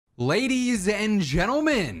Ladies and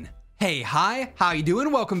gentlemen, hey, hi, how you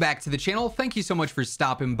doing? Welcome back to the channel. Thank you so much for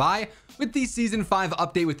stopping by. With the Season 5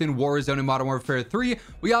 update within Warzone and Modern Warfare 3,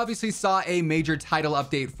 we obviously saw a major title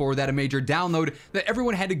update for that, a major download that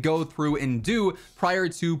everyone had to go through and do prior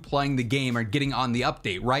to playing the game or getting on the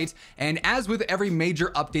update, right? And as with every major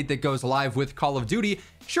update that goes live with Call of Duty,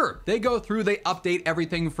 sure, they go through, they update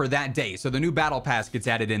everything for that day. So the new battle pass gets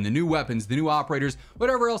added in, the new weapons, the new operators,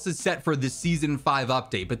 whatever else is set for the Season 5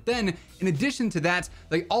 update. But then, in addition to that,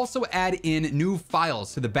 they also add in new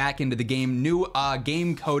files to the back end of the game, new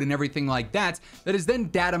game code and everything like that is then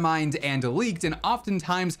data mined and leaked. And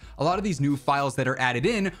oftentimes, a lot of these new files that are added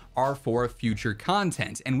in are for future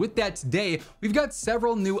content. And with that today, we've got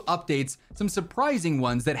several new updates, some surprising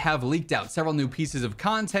ones that have leaked out, several new pieces of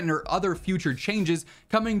content or other future changes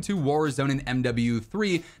coming to Warzone and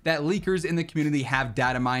MW3 that leakers in the community have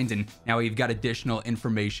data mined, and now we've got additional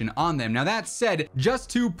information on them. Now that said, just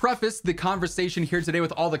to preface the conversation here today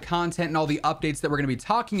with all the content and all the updates that we're going to be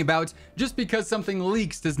talking about, just because something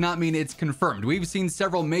leaks does not mean it's confirmed. We've seen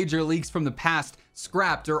several major leaks from the past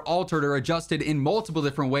scrapped or altered or adjusted in multiple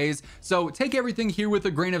different ways, so take everything here with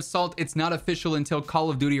a grain of salt. It's not official until Call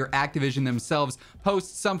of Duty or Activision themselves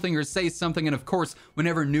post something or say something. And of course,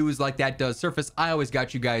 whenever news like that does surface, I always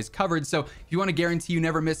got you guys covered. So if you want to guarantee you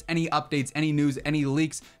never miss any updates, any news, any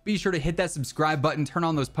leaks, be sure to hit that subscribe button, turn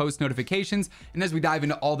on those post notifications. And as we dive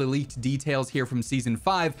into all the leaked details here from Season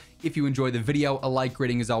 5, if you enjoy the video, a like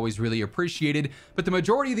rating is always really appreciated. But the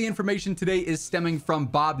majority of the information today is stemming from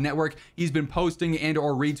Bob Network. He's been posting and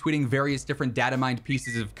or retweeting various different data mined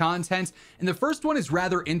pieces of content. And the first one is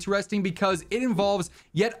rather interesting because it involves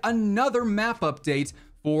yet another map update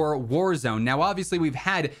for Warzone. Now, obviously, we've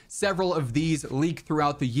had several of these leak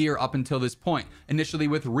throughout the year up until this point. Initially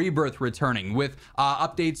with Rebirth returning, with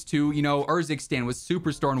updates to, Urzikstan with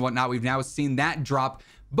Superstore and whatnot. We've now seen that drop.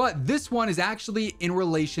 But this one is actually in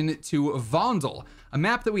relation to Vandal, a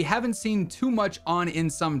map that we haven't seen too much on in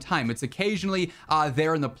some time. It's occasionally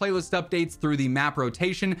there in the playlist updates through the map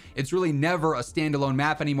rotation. It's really never a standalone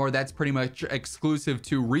map anymore. That's pretty much exclusive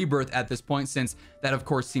to Rebirth at this point, since that, of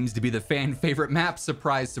course, seems to be the fan favorite map.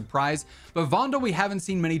 Surprise, surprise. But Vandal, we haven't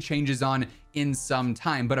seen many changes on in some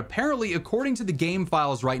time. But apparently, according to the game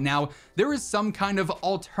files right now, there is some kind of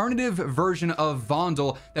alternative version of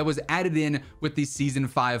Vandal that was added in with the Season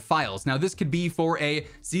 5 files. Now, this could be for a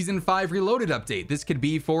Season 5 Reloaded update. This could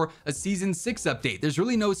be for a Season 6 update. There's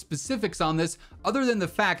really no specifics on this other than the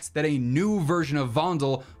fact that a new version of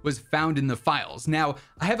Vandal was found in the files. Now,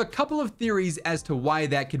 I have a couple of theories as to why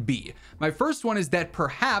that could be. My first one is that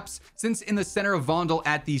perhaps, since in the center of Vandal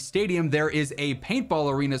at the stadium, there is a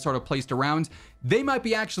paintball arena sort of placed around, they might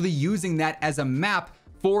be actually using that as a map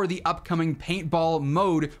for the upcoming paintball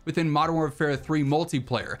mode within Modern Warfare 3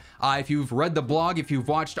 multiplayer. If you've read the blog, if you've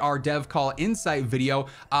watched our Dev Call Insight video,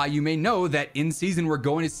 you may know that in season we're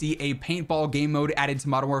going to see a paintball game mode added to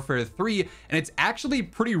Modern Warfare 3, and it's actually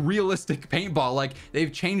pretty realistic paintball. Like,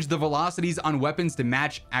 they've changed the velocities on weapons to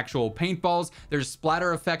match actual paintballs. There's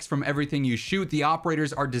splatter effects from everything you shoot. The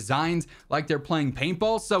operators are designed like they're playing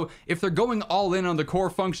paintball. So if they're going all in on the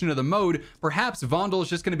core function of the mode, perhaps Vandal is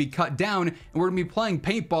just going to be cut down and we're going to be playing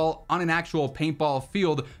paintball on an actual paintball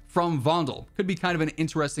field from Vandal. Could be kind of an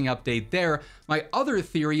interesting update there. My other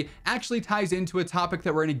theory actually ties into a topic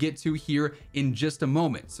that we're going to get to here in just a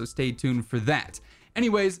moment, so stay tuned for that.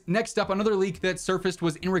 Anyways, next up, another leak that surfaced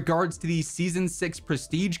was in regards to the Season 6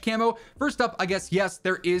 Prestige camo. First up, I guess, yes,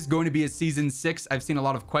 there is going to be a Season 6. I've seen a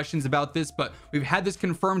lot of questions about this, but we've had this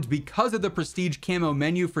confirmed because of the Prestige camo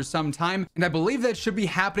menu for some time, and I believe that should be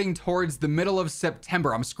happening towards the middle of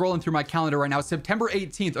September. I'm scrolling through my calendar right now. September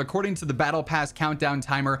 18th, according to the Battle Pass countdown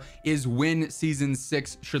timer, is when Season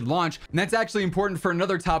 6 should launch. And that's actually important for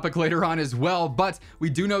another topic later on as well, but we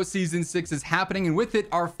do know Season 6 is happening, and with it,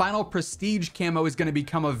 our final Prestige camo is going to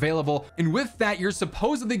become available. And with that, you're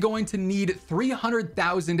supposedly going to need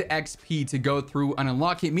 300,000 XP to go through and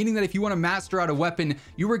unlock it, meaning that if you want to master out a weapon,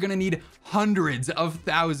 you are going to need hundreds of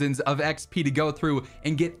thousands of XP to go through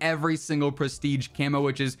and get every single Prestige camo,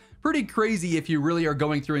 which is pretty crazy if you really are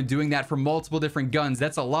going through and doing that for multiple different guns.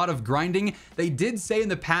 That's a lot of grinding. They did say in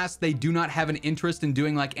the past they do not have an interest in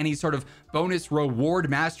doing like any sort of bonus reward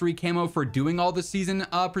mastery camo for doing all the season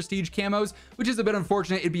Prestige camos, which is a bit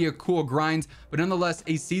unfortunate. It'd be a cool grind, but nonetheless,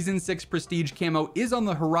 a Season 6 Prestige camo is on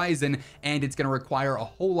the horizon, and it's going to require a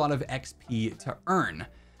whole lot of XP to earn.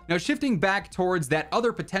 Now, shifting back towards that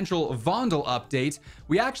other potential Vandal update,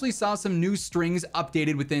 we actually saw some new strings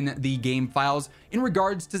updated within the game files in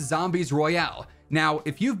regards to Zombies Royale. Now,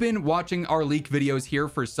 if you've been watching our leak videos here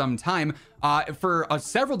for some time, for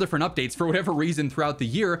several different updates, for whatever reason throughout the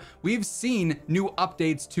year, we've seen new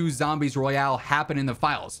updates to Zombies Royale happen in the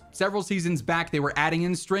files. Several seasons back, they were adding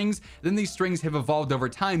in strings, then these strings have evolved over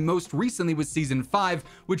time, most recently with season 5,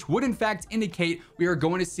 which would in fact indicate we are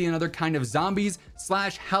going to see another kind of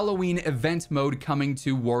zombies/Halloween event mode coming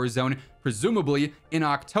to Warzone, presumably in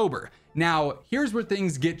October. Now, here's where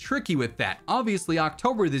things get tricky with that. Obviously,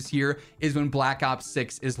 October this year is when Black Ops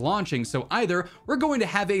 6 is launching, so either we're going to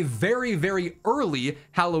have a very, very early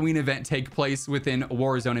Halloween event take place within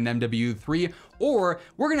Warzone and MW3, or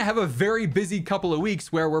we're going to have a very busy couple of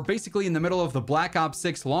weeks where we're basically in the middle of the Black Ops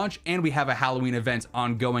 6 launch and we have a Halloween event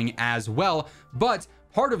ongoing as well. But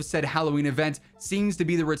part of said Halloween event seems to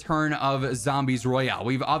be the return of Zombies Royale.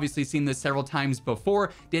 We've obviously seen this several times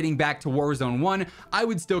before, dating back to Warzone 1. I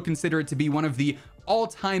would still consider it to be one of the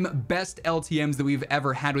all-time best LTMs that we've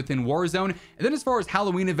ever had within Warzone. And then as far as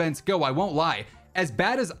Halloween events go, I won't lie, as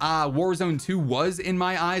bad as Warzone 2 was in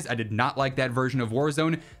my eyes, I did not like that version of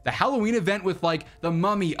Warzone. The Halloween event with like the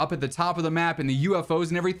mummy up at the top of the map and the UFOs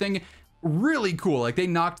and everything, really cool. Like, they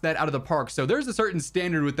knocked that out of the park. So there's a certain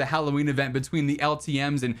standard with the Halloween event between the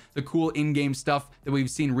LTMs and the cool in-game stuff that we've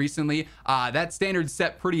seen recently. That standard's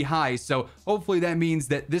set pretty high, so hopefully that means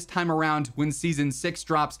that this time around when season 6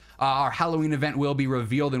 drops, our Halloween event will be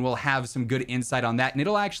revealed and we'll have some good insight on that, and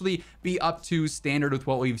it'll actually be up to standard with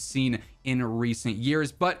what we've seen in recent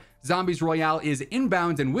years. But Zombies Royale is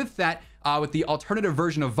inbound, and with that, with the alternative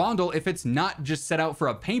version of Vandal, if it's not just set out for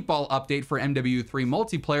a paintball update for MW3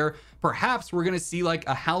 multiplayer, perhaps we're going to see like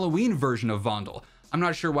a Halloween version of Vandal. I'm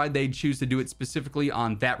not sure why they'd choose to do it specifically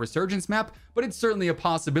on that Resurgence map, but it's certainly a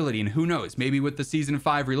possibility, and who knows, maybe with the Season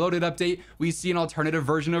 5 Reloaded update, we see an alternative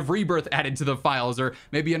version of Rebirth added to the files, or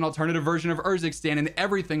maybe an alternative version of Urzikstan, and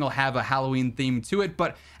everything will have a Halloween theme to it.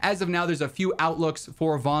 But as of now, there's a few outlooks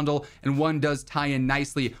for Vandal, and one does tie in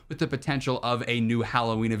nicely with the potential of a new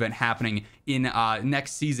Halloween event happening in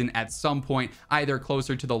next season at some point, either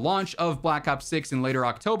closer to the launch of Black Ops 6 in later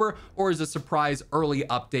October, or as a surprise early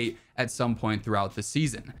update at some point throughout the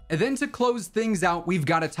season. And then to close things out, we've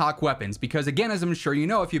got to talk weapons, because again, as I'm sure you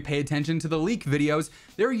know if you pay attention to the leak videos,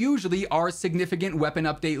 there usually are significant weapon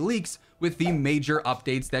update leaks with the major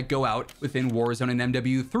updates that go out within Warzone and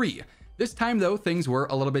MW3. This time though, things were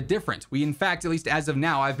a little bit different. We, in fact, at least as of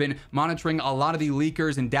now, I've been monitoring a lot of the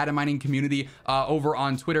leakers and data mining community over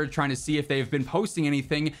on Twitter, trying to see if they've been posting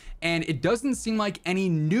anything, and it doesn't seem like any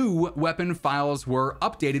new weapon files were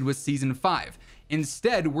updated with Season 5.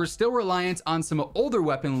 Instead, we're still reliant on some older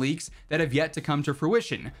weapon leaks that have yet to come to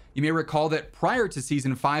fruition. You may recall that prior to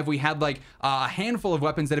Season 5, we had like a handful of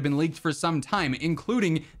weapons that have been leaked for some time,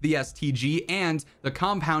 including the STG and the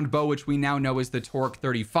compound bow, which we now know is the Torque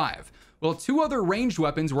 35. Well, two other ranged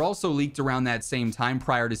weapons were also leaked around that same time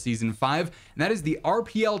prior to Season 5, and that is the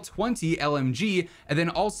RPL-20 LMG, and then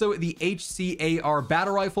also the HCAR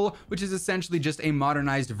battle rifle, which is essentially just a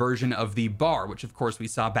modernized version of the BAR, which of course we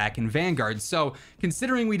saw back in Vanguard. So,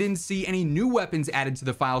 considering we didn't see any new weapons added to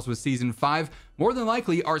the files with Season 5, more than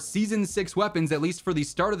likely our Season 6 weapons, at least for the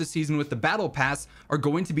start of the season with the Battle Pass, are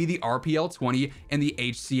going to be the RPL-20 and the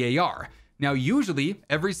HCAR. Now, usually,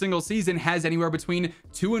 every single season has anywhere between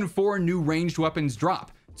 2 and 4 new ranged weapons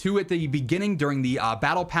drop. 2 at the beginning during the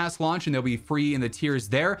Battle Pass launch, and they'll be free in the tiers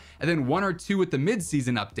there, and then 1 or 2 at the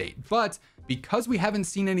mid-season update. But because we haven't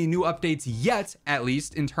seen any new updates yet, at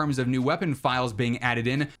least in terms of new weapon files being added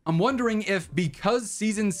in, I'm wondering if because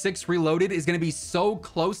Season 6 Reloaded is going to be so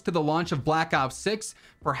close to the launch of Black Ops 6,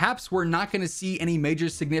 perhaps we're not going to see any major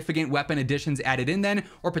significant weapon additions added in then,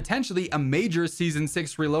 or potentially a major Season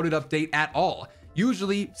 6 Reloaded update at all.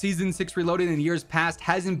 Usually, Season 6 Reloaded in years past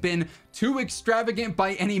hasn't been too extravagant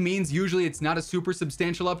by any means. Usually, it's not a super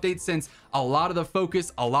substantial update since a lot of the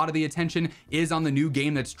focus, a lot of the attention is on the new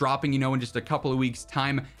game that's dropping, in just a couple of weeks'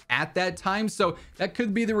 time at that time. So that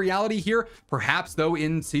could be the reality here. Perhaps, though,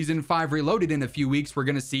 in Season 5 Reloaded in a few weeks, we're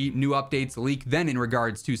going to see new updates leak then in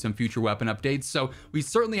regards to some future weapon updates. So we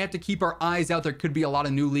certainly have to keep our eyes out. There could be a lot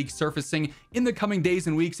of new leaks surfacing in the coming days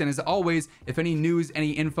and weeks. And as always, if any news,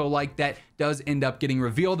 any info like that does end up getting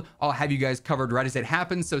revealed, I'll have you guys covered right as it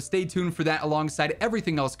happens. So stay tuned for that alongside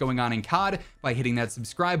everything else going on in COD by hitting that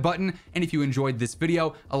subscribe button. And if you enjoyed this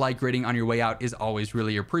video, a like rating on your way out is always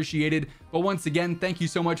really appreciated. But once again, thank you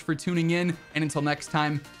so much for tuning in. And until next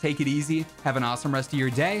time, take it easy, have an awesome rest of your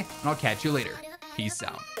day, and I'll catch you later. Peace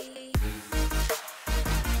out.